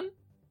guys done?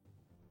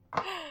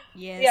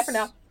 Yes. Yeah, for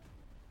now.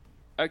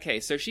 Okay,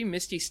 so she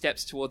misty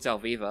steps towards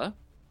Alviva,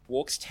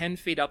 walks 10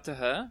 feet up to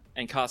her,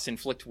 and casts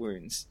Inflict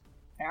Wounds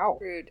Ow.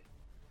 Rude.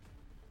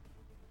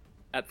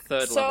 at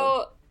third level.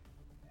 So,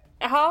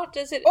 how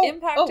does it Oh,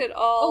 impact at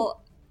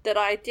all that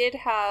I did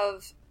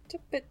have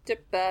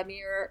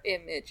mirror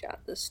image at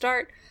the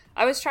start?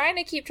 I was trying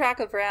to keep track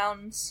of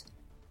rounds.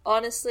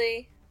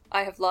 Honestly,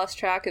 I have lost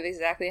track of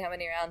exactly how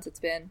many rounds it's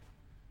been.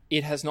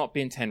 It has not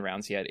been 10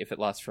 rounds yet, if it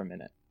lasts for a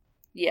minute.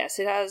 Yes,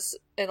 it has.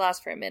 It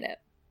lasts for a minute.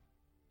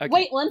 Okay.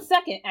 Wait 1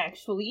 second,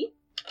 actually.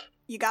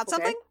 You got Okay.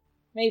 something?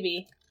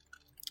 Maybe.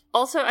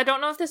 Also, I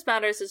don't know if this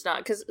matters or not,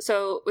 because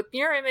so with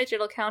mirror image,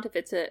 it'll count if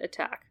it's an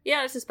attack.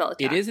 Yeah, it's a spell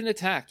attack. It is an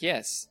attack,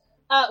 yes.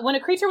 When a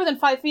creature within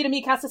 5 feet of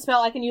me casts a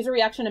spell, I can use a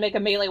reaction to make a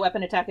melee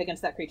weapon attack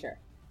against that creature.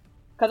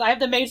 Because I have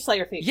the Mage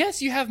Slayer feat.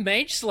 Yes, you have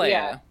Mage Slayer.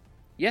 Yeah.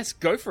 Yes,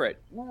 go for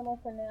it. Normal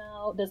for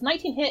now. Does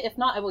 19 hit? If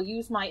not, I will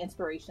use my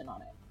inspiration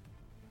on it.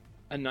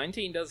 A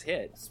 19 does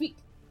hit. Sweet.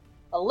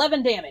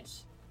 11 damage.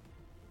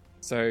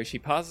 So she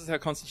passes her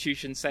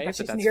constitution save, But but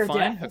she's that's near fine,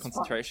 death, her that's fine.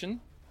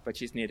 concentration. But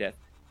she's near death.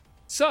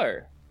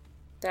 So,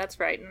 That's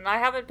right, and I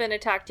haven't been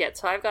attacked yet,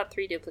 so I've got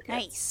 3 duplicates.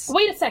 Nice.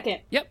 Wait a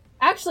second. Yep.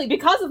 Actually,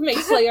 because of Mage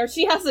Slayer,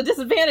 she has a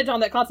disadvantage on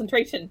that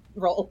concentration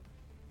roll.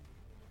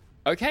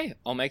 okay,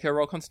 I'll make her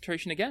roll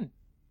concentration again.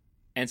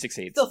 And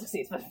succeeds. Still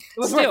succeeds, but it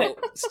was worth Still,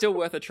 it. still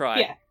worth a try.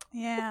 Yeah.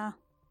 Yeah.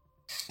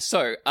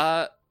 So,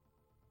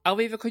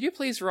 Alviva, could you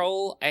please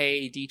roll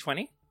a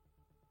d20?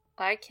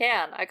 I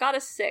can. I got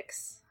a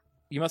 6.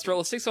 You must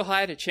roll a 6 or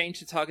higher to change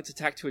the target's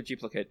attack to a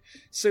duplicate.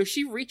 So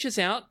she reaches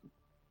out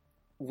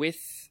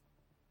with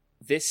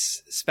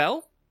this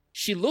spell.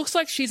 She looks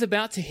like she's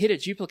about to hit a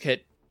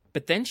duplicate,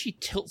 but then she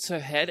tilts her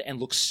head and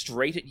looks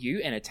straight at you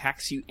and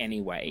attacks you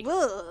anyway.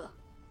 Ugh.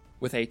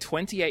 With a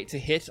 28 to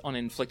hit on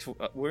Inflict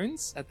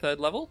Wounds at third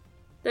level.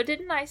 Though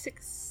didn't I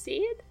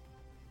succeed?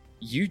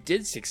 You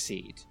did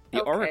succeed.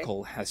 The Okay.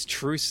 Oracle has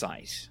true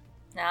sight.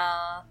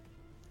 Nah.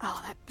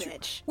 Oh, that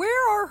bitch.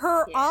 Where are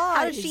her Yeah. eyes?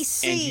 How does she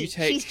see? you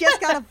take- She's just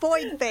got a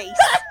void face.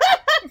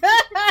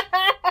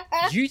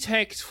 You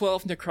take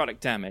 12 necrotic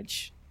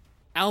damage.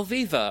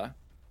 Alviva,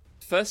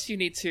 first you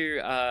need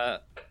to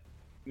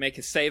make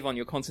a save on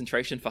your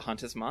concentration for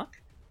Hunter's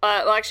Mark.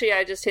 Well, actually,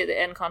 I just hit the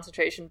end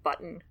concentration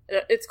button.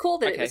 It's cool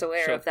that it Okay, was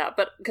aware sure. of that,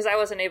 but because I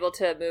wasn't able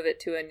to move it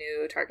to a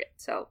new target,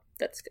 so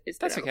it's That's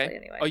been out of okay. play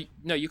anyway. Oh,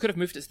 no, you could have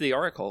moved it to the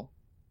Oracle.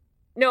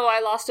 No, I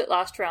lost it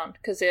last round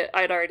because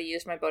I'd already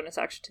used my bonus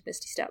action to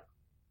Misty Step,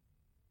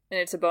 and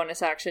it's a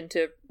bonus action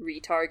to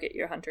retarget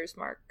your Hunter's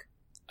Mark.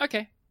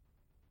 Okay.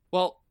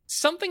 Well,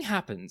 something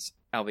happens,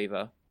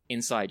 Alviva,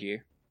 inside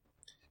you.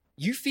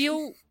 You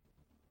feel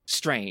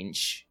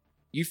strange.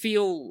 You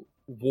feel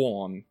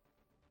warm.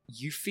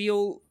 You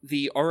feel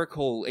the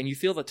Oracle, and you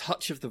feel the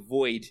touch of the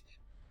void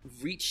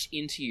reach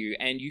into you,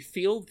 and you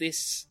feel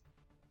this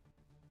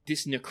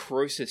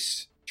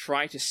necrosis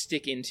try to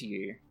stick into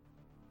you,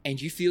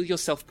 and you feel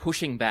yourself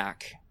pushing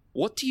back.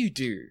 What do you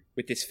do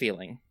with this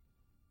feeling?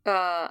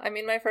 I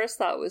mean, my first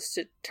thought was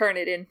to turn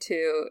it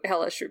into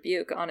Hellish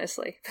Rebuke,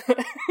 honestly.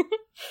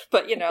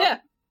 But, Yeah.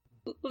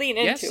 lean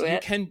into yes,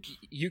 it.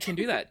 you can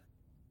do that.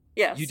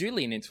 Yes. You do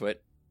lean into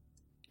it.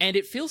 And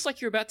it feels like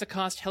you're about to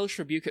cast Hellish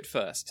Rebuke at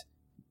first.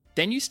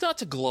 Then you start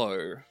to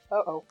glow.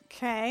 Uh-oh.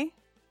 Okay.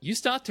 You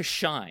start to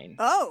shine.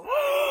 Oh.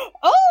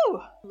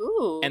 Oh!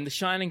 Ooh. And the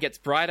shining gets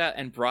brighter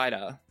and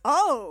brighter.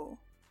 Oh.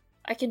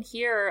 I can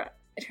hear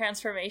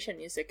transformation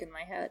music in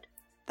my head.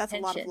 That's a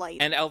lot of Tension. light.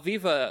 And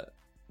Alviva,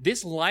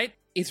 this light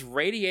is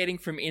radiating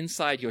from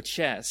inside your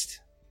chest.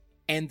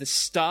 And the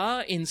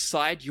star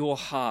inside your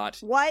heart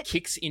What?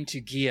 kicks into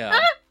gear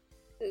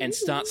and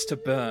starts to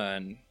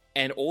burn.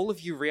 And all of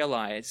you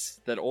realize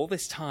that all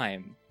this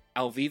time,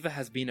 Alviva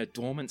has been a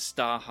dormant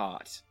star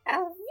heart.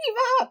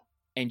 Alviva!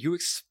 And you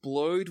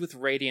explode with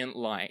radiant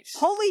light.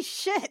 Holy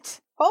shit.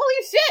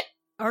 Holy shit!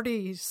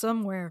 Artie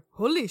somewhere.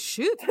 Holy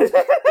shit.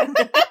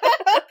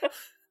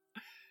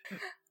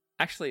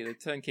 Actually, the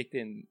turn kicked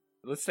in.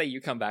 Let's say you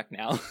come back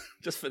now,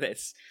 just for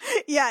this.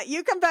 Yeah,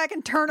 you come back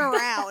and turn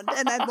around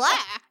and then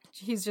laugh.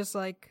 He's just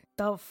like,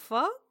 the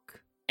fuck?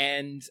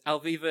 And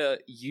Alviva,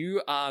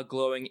 you are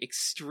glowing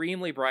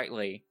extremely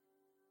brightly.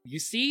 You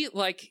see,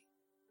 like,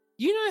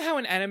 you know how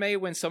in anime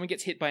when someone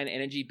gets hit by an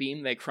energy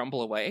beam, they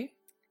crumble away?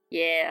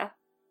 Yeah.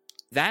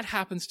 That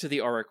happens to the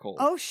Oracle.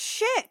 Oh,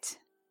 shit!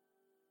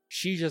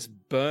 She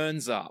just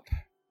burns up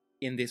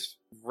in this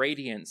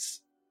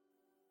radiance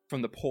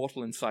from the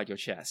portal inside your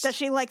chest. Does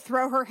she, like,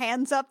 throw her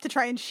hands up to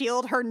try and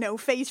shield her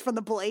no-face from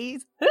the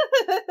blaze?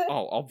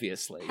 Oh,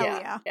 obviously.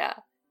 Hell yeah.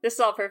 This is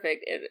all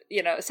perfect.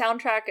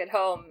 Soundtrack at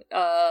home,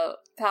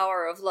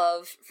 Power of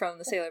Love from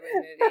the Sailor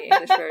Moon movie,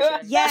 English version.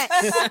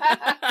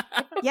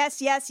 Yes!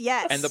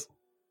 yes.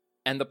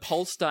 And the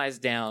pulse dies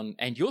down,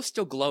 and you're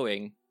still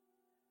glowing.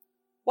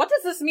 What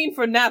does this mean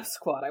for Nap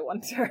Squad, I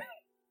wonder?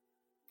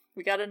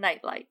 We got a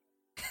nightlight.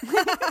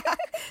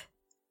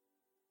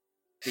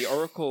 The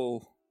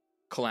Oracle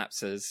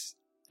collapses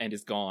and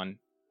is gone.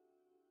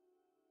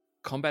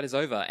 Combat is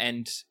over,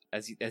 and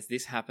as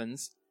this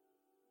happens,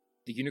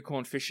 the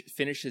unicorn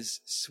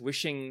finishes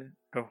swishing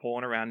her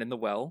horn around in the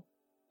well,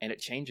 and it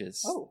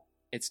changes. Oh.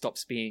 It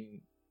stops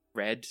being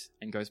red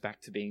and goes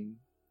back to being,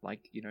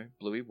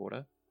 bluey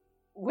water.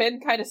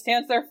 Wynn kind of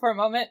stands there for a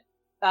moment,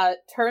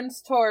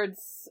 turns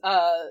towards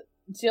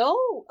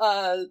Jill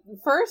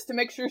first to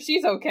make sure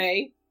she's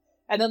okay,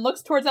 and then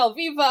looks towards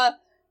Alviva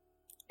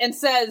and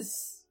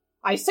says,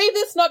 I say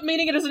this not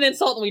meaning it as an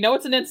insult, and we know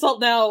it's an insult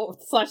now,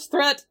 /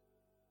 threat.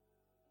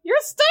 You're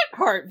a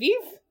Starkheart,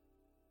 Viv.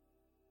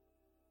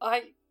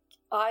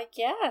 I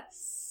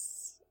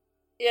guess.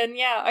 And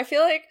yeah, I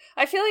feel like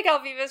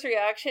Alviva's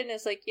reaction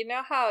is like, you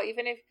know how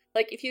even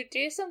if you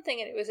do something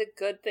and it was a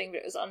good thing but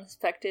it was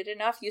unexpected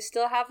enough, you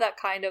still have that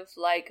kind of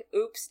like,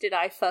 oops, did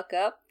I fuck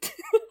up?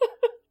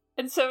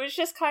 And so it's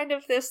just kind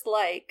of this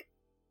like,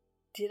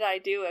 did I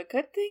do a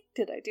good thing?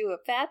 Did I do a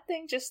bad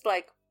thing? Just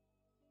like,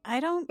 I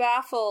don't...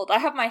 baffled. I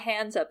have my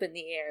hands up in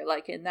the air,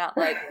 like in that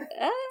like,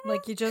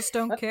 Like you just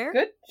don't care?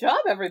 Good job,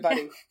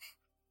 everybody.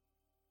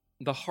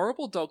 The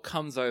horrible dog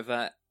comes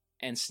over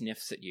and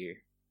sniffs at you.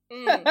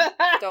 don't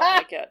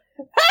like it.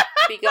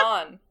 Be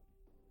gone.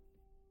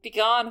 Be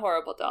gone,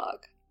 horrible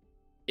dog.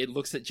 It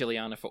looks at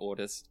Juliana for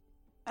orders.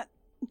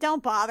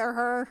 Don't bother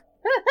her.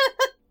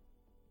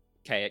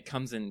 Okay, it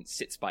comes and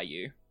sits by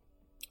you.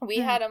 We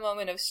had a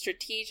moment of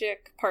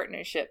strategic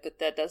partnership, but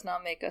that does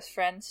not make us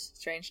friends.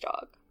 Strange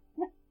dog.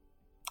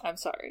 I'm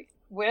sorry.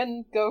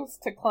 Wynn goes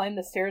to climb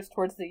the stairs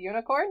towards the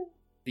unicorn.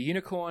 The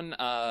unicorn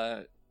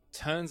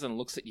turns and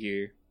looks at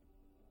you.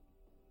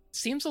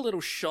 Seems a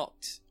little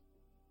shocked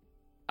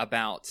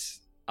about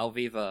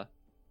Alviva.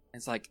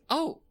 It's like,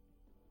 oh,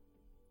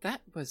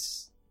 that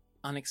was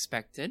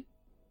unexpected.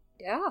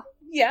 Yeah.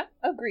 Yeah,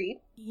 agreed.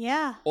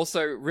 Yeah.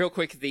 Also, real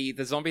quick, the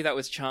zombie that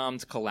was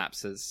charmed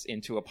collapses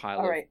into a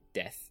pile of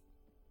death.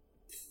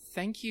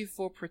 Thank you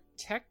for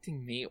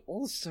protecting me.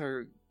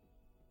 Also,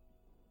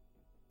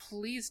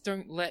 please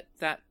don't let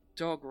that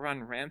dog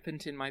run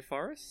rampant in my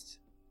forest.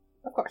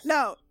 Of course.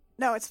 No,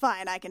 it's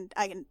fine. I can...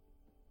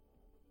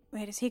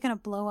 Wait, is he gonna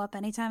blow up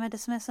anytime I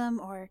dismiss him,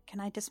 or can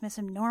I dismiss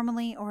him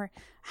normally, or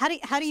how do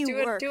you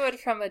work? Do it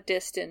from a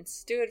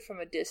distance.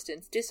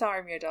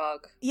 Disarm your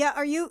dog. Yeah,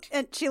 are you?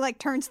 And she like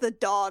turns to the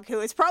dog,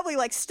 who is probably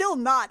like still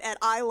not at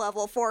eye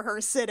level for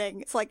her sitting.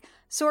 It's like,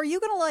 so are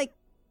you gonna like?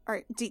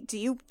 Or do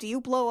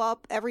you blow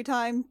up every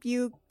time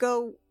you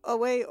go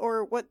away,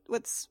 or what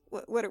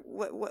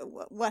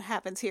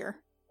happens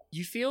here?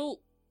 You feel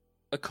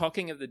a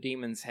cocking of the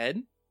demon's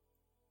head,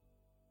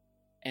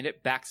 and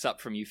it backs up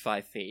from you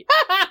 5 feet.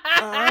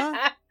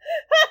 Back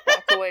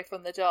away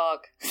from the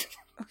dog.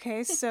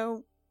 Okay,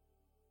 so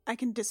I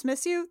can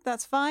dismiss you?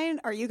 That's fine.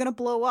 Are you gonna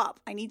blow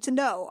up? I need to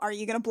know. Are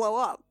you gonna blow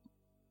up?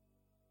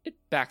 It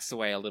backs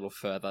away a little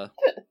further.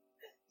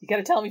 You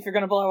gotta tell me if you're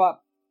gonna blow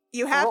up.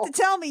 You have to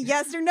tell me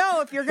yes or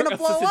no if you're gonna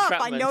blow up.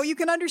 I know you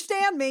can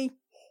understand me.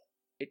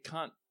 It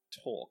can't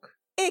talk.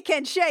 It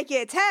can shake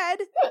its head.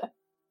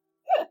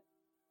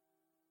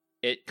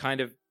 It kind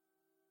of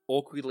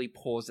awkwardly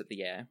paws at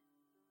the air.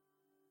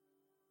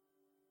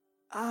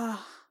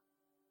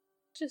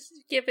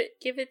 Just give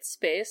it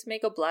space,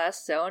 make a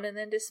blast zone, and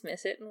then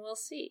dismiss it, and we'll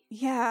see.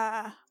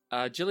 Yeah.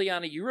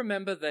 Juliana, you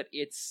remember that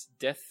its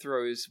death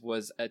throes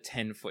was a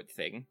 10-foot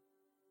thing.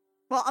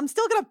 Well, I'm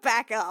still gonna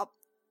back up.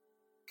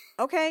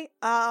 Okay,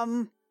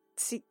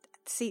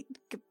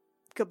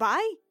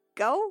 goodbye?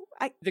 Go?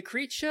 The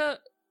creature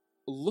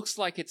looks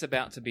like it's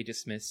about to be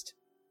dismissed,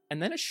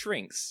 and then it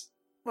shrinks.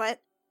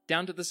 What?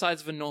 Down to the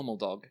size of a normal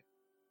dog.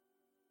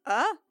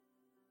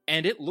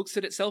 And it looks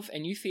at itself,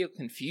 and you feel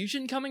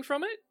confusion coming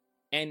from it,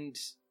 and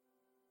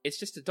it's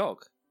just a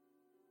dog.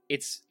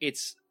 It's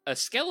a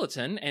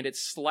skeleton, and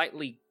it's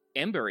slightly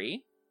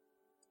embery.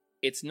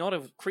 It's not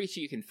a creature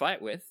you can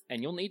fight with,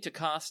 and you'll need to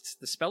cast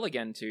the spell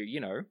again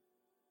to,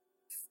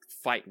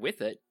 fight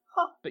with it.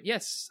 Huh. But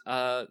yes,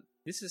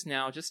 this is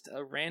now just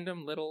a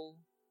random little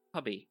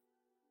puppy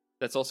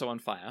that's also on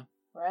fire.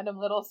 Random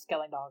little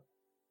skeleton dog.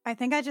 I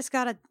think I just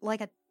got a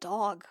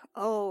dog.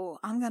 Oh,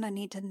 I'm gonna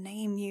need to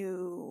name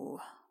you.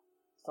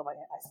 I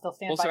still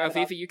stand also, by my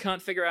dog. Alviva, you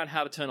can't figure out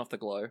how to turn off the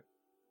glow.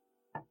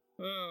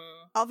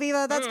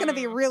 Alviva, that's gonna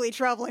be really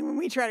troubling when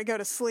we try to go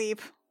to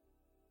sleep.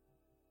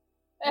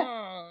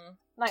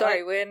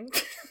 Sorry, Wynn.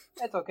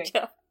 That's okay.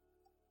 Yeah.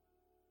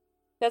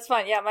 That's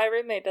fine. Yeah, my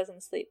roommate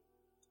doesn't sleep.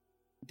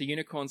 The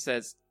unicorn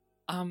says,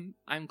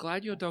 I'm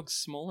glad your dog's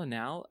smaller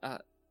now.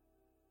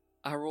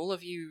 Are all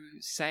of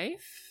you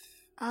safe?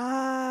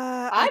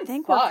 I I'm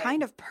think fine. we're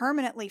kind of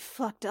permanently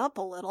fucked up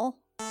a little.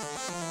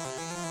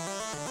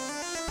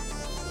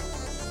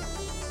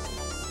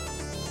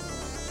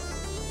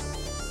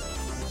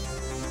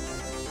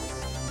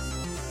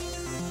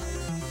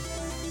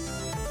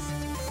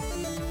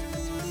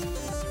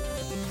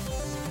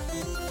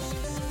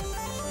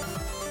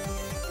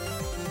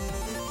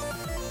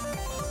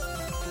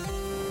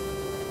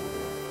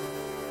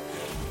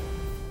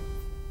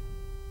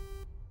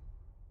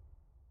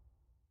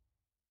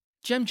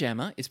 Gem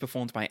Jammer is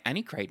performed by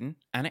Annie Creighton,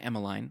 Anna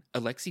Emmeline,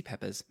 Alexi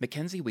Peppers,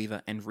 Mackenzie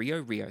Weaver, and Rio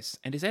Rios,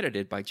 and is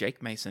edited by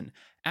Jake Mason.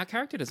 Our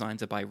character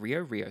designs are by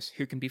Rio Rios,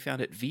 who can be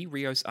found at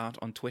vriosart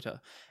on Twitter,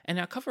 and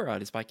our cover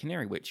art is by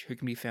Canary Witch, who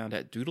can be found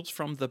at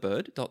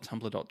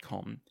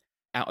doodlesfromthebird.tumblr.com.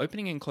 Our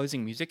opening and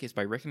closing music is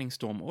by Reckoning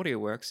Storm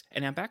AudioWorks,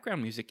 and our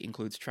background music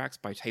includes tracks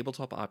by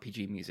Tabletop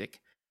RPG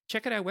Music.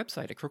 Check out our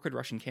website at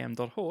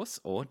crookedrussiancam.horse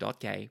or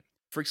 .gay.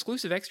 For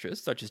exclusive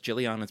extras, such as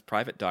Jilliana's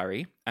private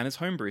diary, Anna's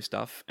homebrew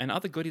stuff, and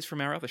other goodies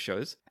from our other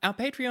shows, our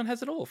Patreon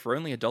has it all for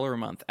only $1 a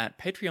month at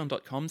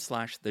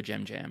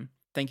patreon.com/thegemjam.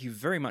 Thank you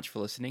very much for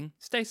listening,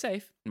 stay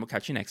safe, and we'll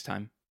catch you next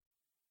time.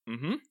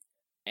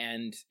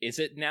 And is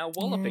it now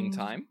walloping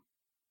time?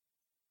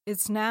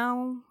 It's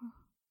now...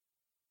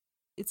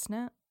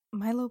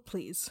 Milo,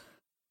 please.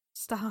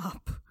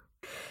 Stop.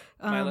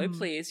 Milo,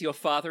 please, your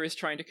father is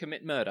trying to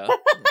commit murder.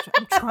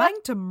 I'm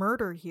trying to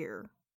murder here.